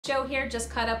Show here.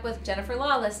 Just caught up with Jennifer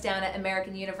Lawless down at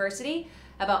American University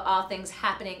about all things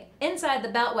happening inside the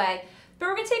Beltway. But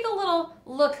we're going to take a little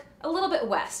look a little bit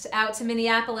west out to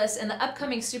Minneapolis and the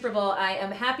upcoming Super Bowl. I am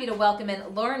happy to welcome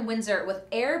in Lauren Windsor with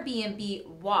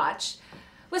AirbnbWATCH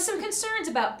with some concerns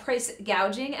about price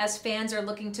gouging as fans are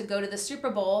looking to go to the Super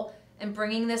Bowl and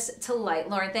bringing this to light.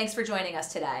 Lauren, thanks for joining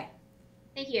us today.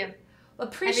 Thank you.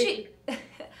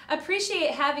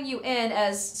 Appreciate having you in,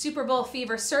 as Super Bowl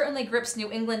fever certainly grips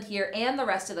New England here and the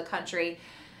rest of the country.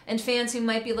 And fans who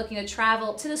might be looking to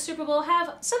travel to the Super Bowl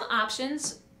have some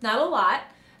options, not a lot,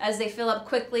 as they fill up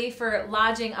quickly for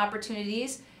lodging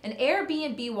opportunities. And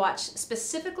AirbnbWATCH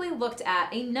specifically looked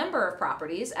at a number of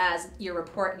properties, as your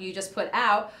report you just put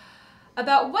out,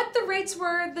 about what the rates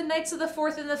were the nights of the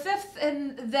 4th and the 5th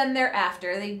and then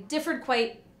thereafter. They differed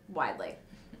quite widely.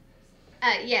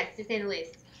 Yes, to say the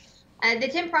least. The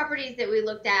 10 properties that we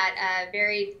looked at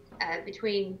varied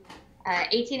between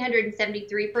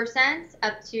 1,873%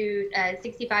 up to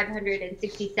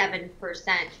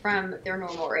 6,567% from their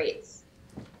normal rates.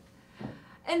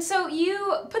 And so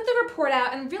you put the report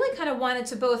out and really kind of wanted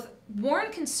to both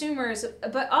warn consumers,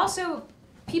 but also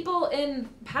people in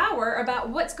power about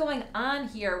what's going on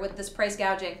here with this price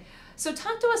gouging. So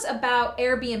talk to us about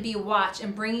AirbnbWATCH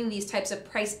and bringing these types of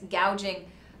price gouging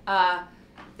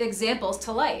examples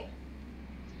to light.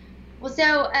 Well,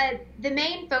 so the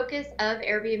main focus of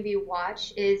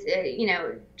AirbnbWATCH is,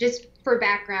 just for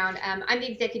background, I'm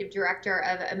the executive director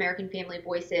of American Family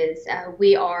Voices.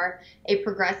 We are a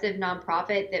progressive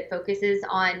nonprofit that focuses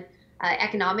on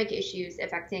economic issues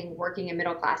affecting working and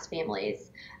middle class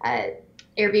families.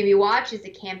 AirbnbWATCH is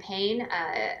a campaign.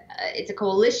 It's a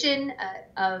coalition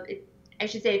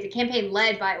it's a campaign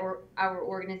led by our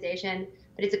organization,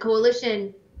 but it's a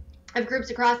coalition of groups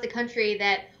across the country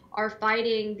that are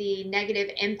fighting the negative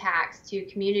impacts to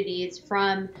communities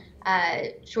from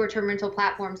short-term rental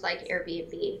platforms like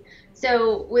Airbnb.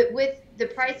 So with the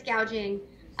price gouging,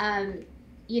 the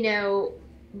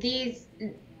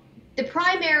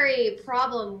primary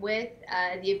problem with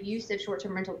the abuse of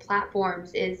short-term rental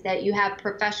platforms is that you have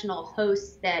professional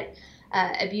hosts that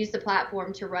abuse the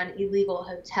platform to run illegal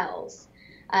hotels.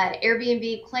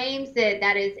 Airbnb claims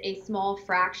that is a small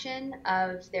fraction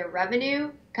of their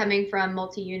revenue coming from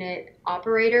multi-unit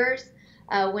operators,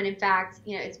 when in fact,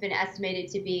 it's been estimated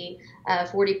to be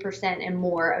 40% and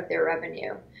more of their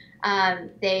revenue.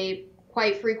 They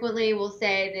quite frequently will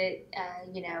say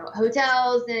that,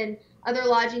 hotels and other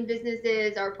lodging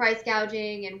businesses are price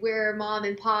gouging and we're mom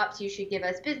and pops, you should give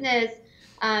us business.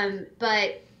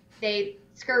 But they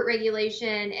skirt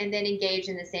regulation and then engage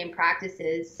in the same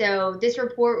practices. So this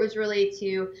report was really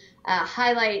to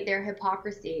highlight their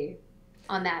hypocrisy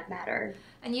on that matter.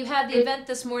 And you had the event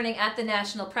this morning at the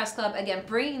National Press Club, again,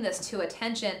 bringing this to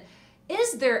attention.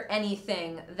 Is there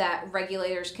anything that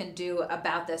regulators can do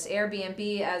about this?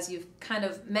 Airbnb, as you've kind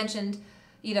of mentioned,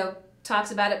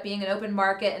 talks about it being an open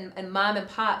market and mom and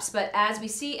pops. But as we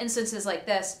see instances like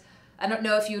this, I don't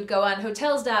know if you would go on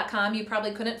hotels.com, you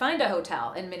probably couldn't find a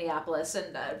hotel in Minneapolis,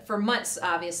 and for months,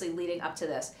 obviously, leading up to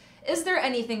this. Is there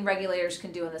anything regulators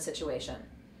can do in this situation?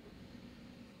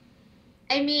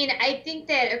 I mean, I think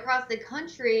that across the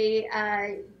country,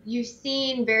 you've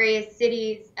seen various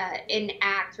cities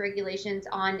enact regulations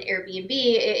on Airbnb.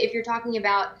 If you're talking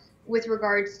about with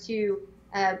regards to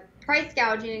price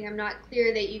gouging, I'm not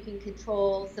clear that you can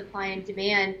control supply and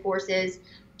demand forces,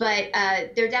 but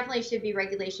there definitely should be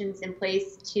regulations in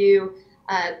place to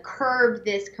curb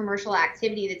this commercial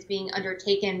activity that's being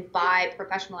undertaken by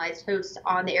professionalized hosts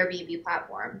on the Airbnb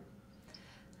platform.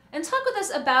 And talk with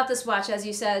us about this watch, as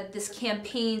you said, this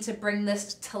campaign to bring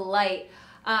this to light.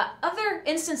 Other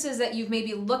instances that you've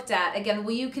maybe looked at, again,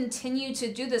 will you continue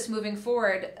to do this moving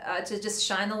forward to just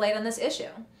shine the light on this issue?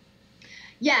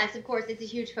 Yes, of course, it's a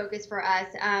huge focus for us.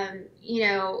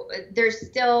 There's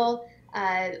still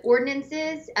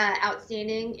ordinances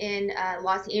outstanding in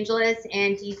Los Angeles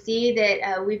and DC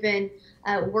that we've been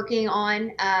working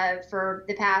on for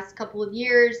the past couple of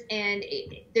years, and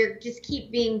there just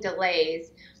keep being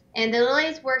delays. And the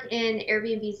delays work in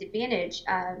Airbnb's advantage.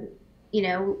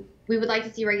 We would like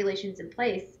to see regulations in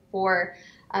place for,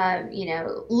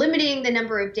 limiting the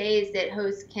number of days that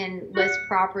hosts can list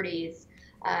properties,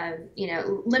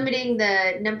 limiting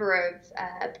the number of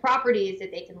properties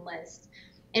that they can list.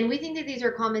 And we think that these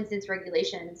are common sense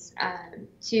regulations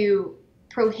to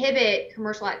prohibit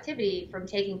commercial activity from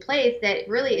taking place that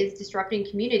really is disrupting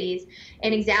communities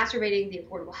and exacerbating the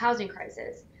affordable housing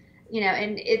crisis.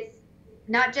 And it's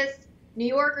not just New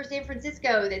York or San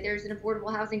Francisco that there's an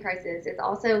affordable housing crisis. It's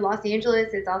also Los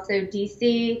Angeles. It's also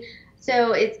DC.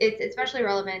 So it's especially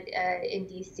relevant in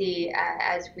DC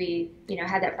as we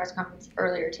had that press conference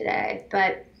earlier today.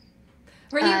 But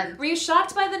were you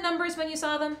shocked by the numbers when you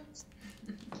saw them?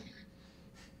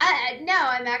 No,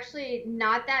 I'm actually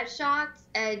not that shocked.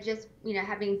 Just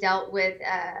having dealt with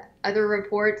other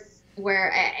reports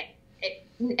where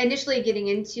initially getting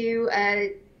into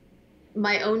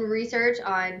my own research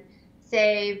on,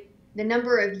 say, the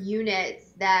number of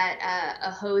units that a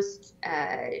host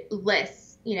lists.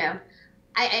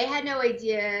 I had no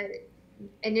idea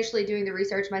initially doing the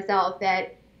research myself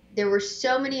that there were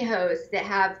so many hosts that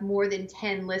have more than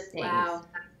 10 listings. Wow.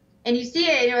 And you see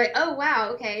it and you're like, oh, wow,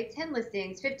 okay, 10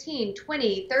 listings, 15,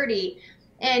 20, 30.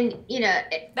 And,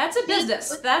 that's a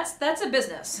business. That's a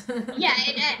business. Yeah.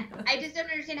 And I just don't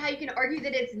understand how you can argue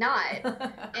that it's not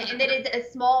and that it's a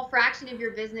small fraction of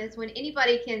your business when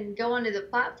anybody can go onto the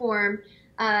platform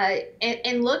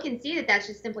and look and see that that's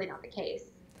just simply not the case.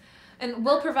 And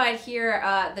we'll provide here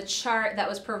the chart that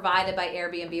was provided by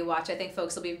AirbnbWATCH. I think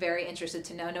folks will be very interested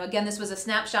to know. Now, again, this was a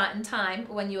snapshot in time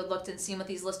when you had looked and seen what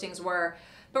these listings were.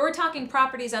 But we're talking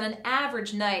properties on an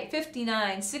average night, $59,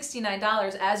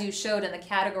 $69, as you showed in the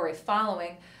category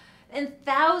following, and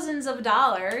thousands of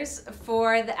dollars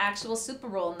for the actual Super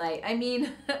Bowl night. I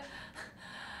mean,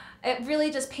 it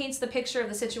really just paints the picture of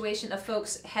the situation of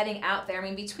folks heading out there. I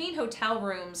mean, between hotel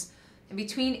rooms and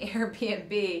between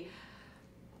Airbnb,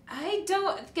 I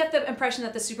don't get the impression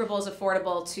that the Super Bowl is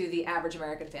affordable to the average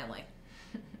American family.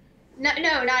 No,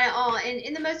 not at all. And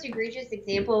in the most egregious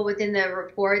example within the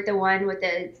report, the one with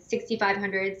the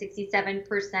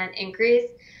 6,567% increase,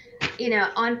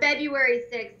 on February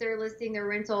 6th, they're listing their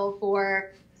rental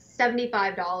for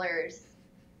 $75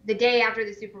 the day after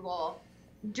the Super Bowl.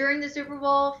 During the Super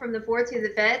Bowl, from the 4th to the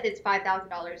 5th, it's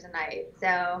 $5,000 a night.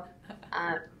 So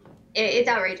it's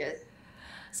outrageous.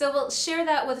 So we'll share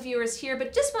that with viewers here,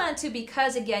 but just wanted to,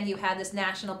 because again, you had this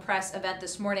national press event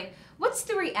this morning, what's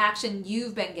the reaction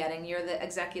you've been getting? You're the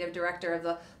executive director of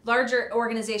the larger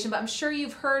organization, but I'm sure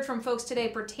you've heard from folks today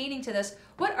pertaining to this.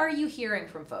 What are you hearing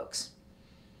from folks?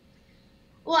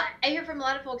 Well, I hear from a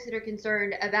lot of folks that are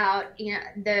concerned about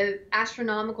the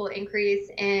astronomical increase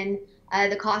in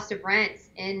the cost of rents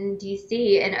in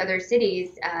DC and other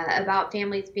cities, about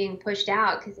families being pushed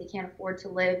out because they can't afford to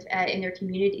live in their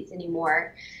communities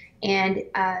anymore. And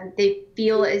they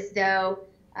feel as though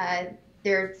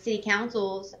their city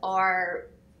councils are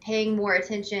paying more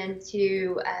attention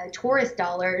to tourist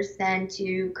dollars than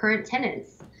to current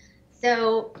tenants.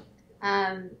 So,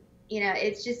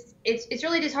 it's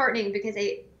really disheartening because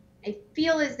I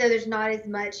feel as though there's not as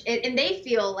much, and they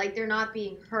feel like they're not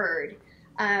being heard.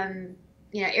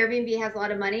 Airbnb has a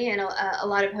lot of money and a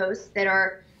lot of hosts that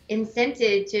are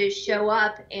incented to show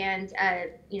up and,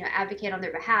 advocate on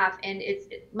their behalf. And it's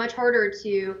much harder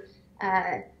to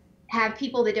have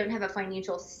people that don't have a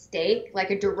financial stake, like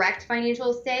a direct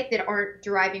financial stake, that aren't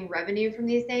deriving revenue from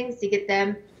these things, to get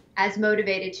them as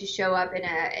motivated to show up in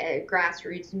a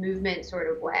grassroots movement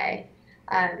sort of way.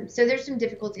 So there's some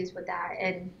difficulties with that.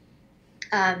 And,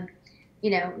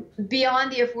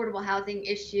 beyond the affordable housing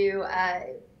issue,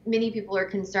 many people are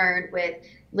concerned with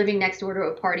living next door to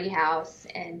a party house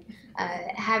and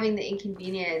having the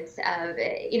inconvenience of,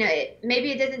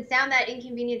 maybe it doesn't sound that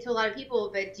inconvenient to a lot of people,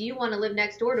 but do you want to live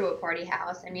next door to a party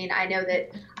house? I mean, I know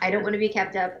that I don't want to be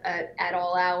kept up at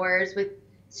all hours with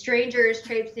strangers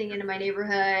traipsing into my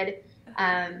neighborhood.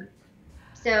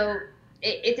 So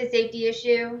it's a safety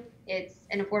issue. It's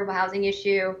an affordable housing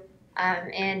issue.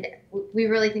 And we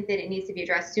really think that it needs to be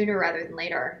addressed sooner rather than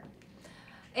later.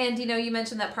 And, you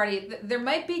mentioned that party. There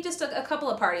might be just a couple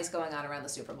of parties going on around the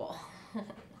Super Bowl.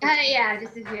 Yeah,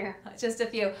 just a few. Just a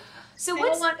few. So I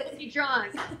don't want to be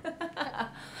drunk.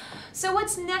 So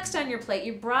what's next on your plate?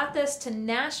 You brought this to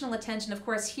national attention. Of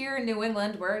course, here in New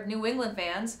England, we're New England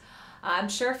fans. I'm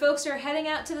sure folks are heading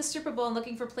out to the Super Bowl and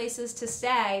looking for places to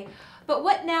stay. But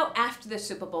what now after the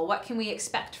Super Bowl? What can we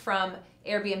expect from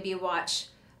AirbnbWATCH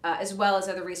as well as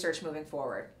other research moving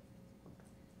forward?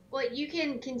 Well, you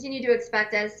can continue to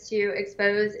expect us to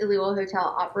expose illegal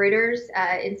hotel operators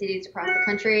in cities across the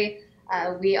country.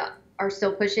 We are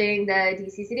still pushing the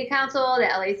DC City Council, the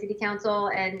LA City Council,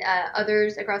 and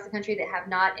others across the country that have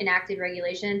not enacted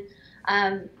regulation.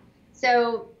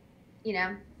 So,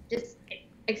 just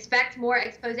expect more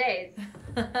exposés.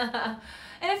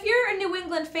 And if you're a New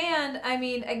England fan, I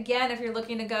mean, again, if you're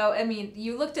looking to go, I mean,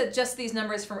 you looked at just these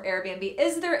numbers from Airbnb.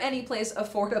 Is there any place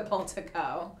affordable to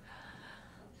go?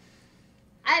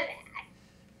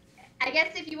 I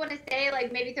guess if you want to stay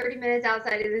like maybe 30 minutes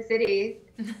outside of the city,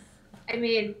 I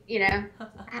mean,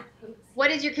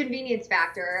 what is your convenience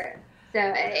factor?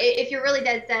 So if you're really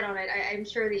dead set on it, I'm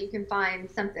sure that you can find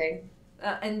something.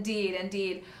 Indeed,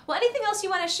 indeed. Well, anything else you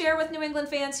want to share with New England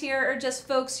fans here, or just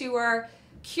folks who are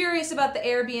curious about the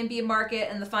Airbnb market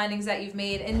and the findings that you've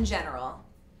made in general?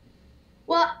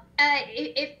 Well,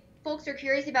 if folks are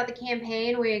curious about the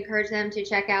campaign, we encourage them to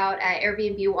check out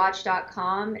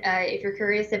AirbnbWATCH.com. If you're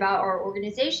curious about our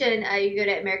organization, you go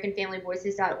to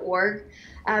AmericanFamilyVoices.org.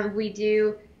 We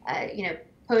do,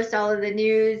 post all of the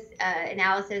news,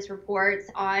 analysis reports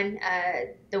on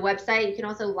the website. You can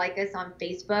also like us on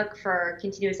Facebook for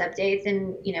continuous updates,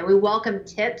 and we welcome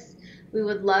tips. We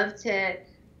would love to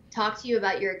talk to you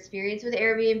about your experience with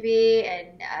Airbnb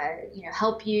and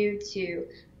help you to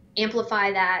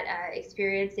amplify that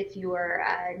experience if you were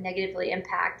negatively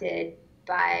impacted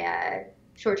by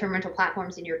short-term rental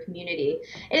platforms in your community.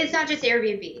 And it's not just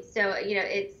Airbnb. So,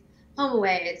 it's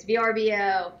HomeAway, it's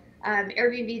VRBO.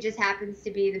 Airbnb just happens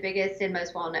to be the biggest and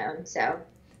most well-known. So,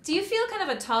 do you feel kind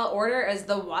of a tall order as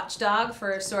the watchdog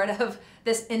for sort of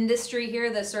this industry here,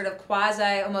 this sort of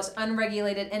quasi, almost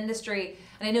unregulated industry?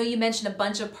 And I know you mentioned a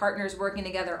bunch of partners working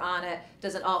together on it.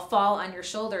 Doesn't all fall on your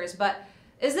shoulders, but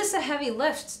is this a heavy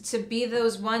lift to be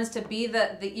those ones, to be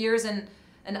the ears and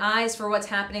eyes for what's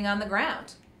happening on the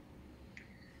ground?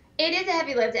 It is a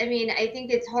heavy lift. I mean, I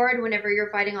think it's hard whenever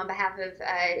you're fighting on behalf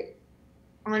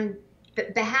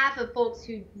of folks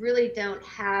who really don't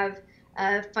have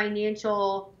the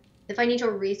financial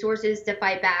resources to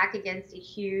fight back against a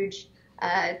huge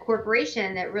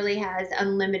corporation that really has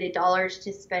unlimited dollars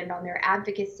to spend on their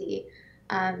advocacy.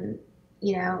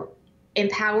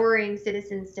 Empowering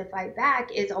citizens to fight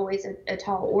back is always a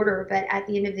tall order, but at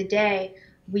the end of the day,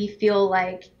 we feel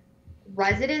like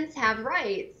residents have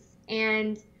rights,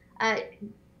 and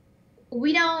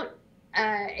we don't,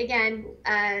 I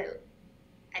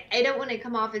don't want to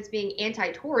come off as being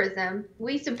anti-tourism.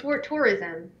 We support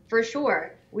tourism, for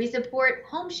sure. We support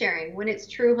home sharing when it's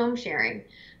true home sharing,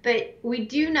 but we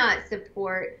do not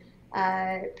support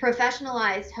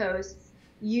professionalized hosts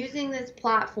using this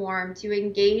platform to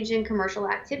engage in commercial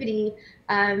activity,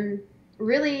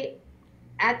 really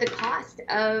at the cost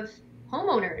of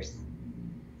homeowners.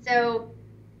 So,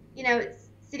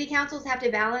 city councils have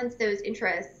to balance those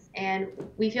interests, and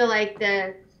we feel like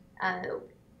the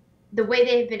way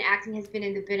they've been acting has been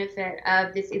in the benefit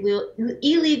of this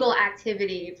illegal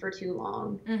activity for too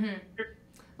long. Mm-hmm.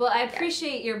 Well, I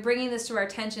appreciate your bringing this to our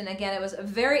attention. Again, it was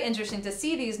very interesting to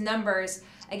see these numbers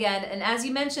again, and as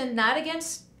you mentioned, not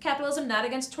against capitalism, not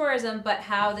against tourism, but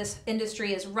how this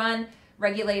industry is run,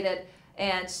 regulated,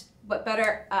 and what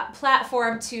better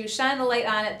platform to shine the light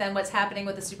on it than what's happening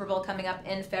with the Super Bowl coming up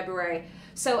in February.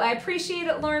 So I appreciate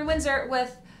it, Lauren Windsor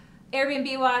with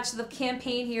Airbnb Watch, the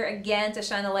campaign here again to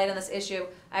shine the light on this issue.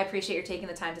 I appreciate your taking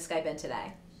the time to Skype in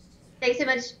today. Thanks so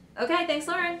much. Okay, thanks,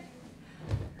 Lauren.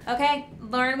 Okay,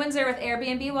 Lauren Windsor with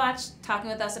Airbnb Watch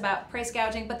talking with us about price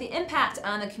gouging, but the impact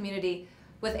on the community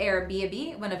with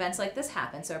Airbnb when events like this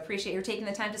happen. So I appreciate your taking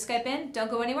the time to Skype in. Don't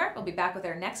go anywhere. We'll be back with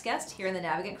our next guest here in the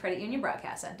Navigant Credit Union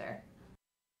Broadcast Center.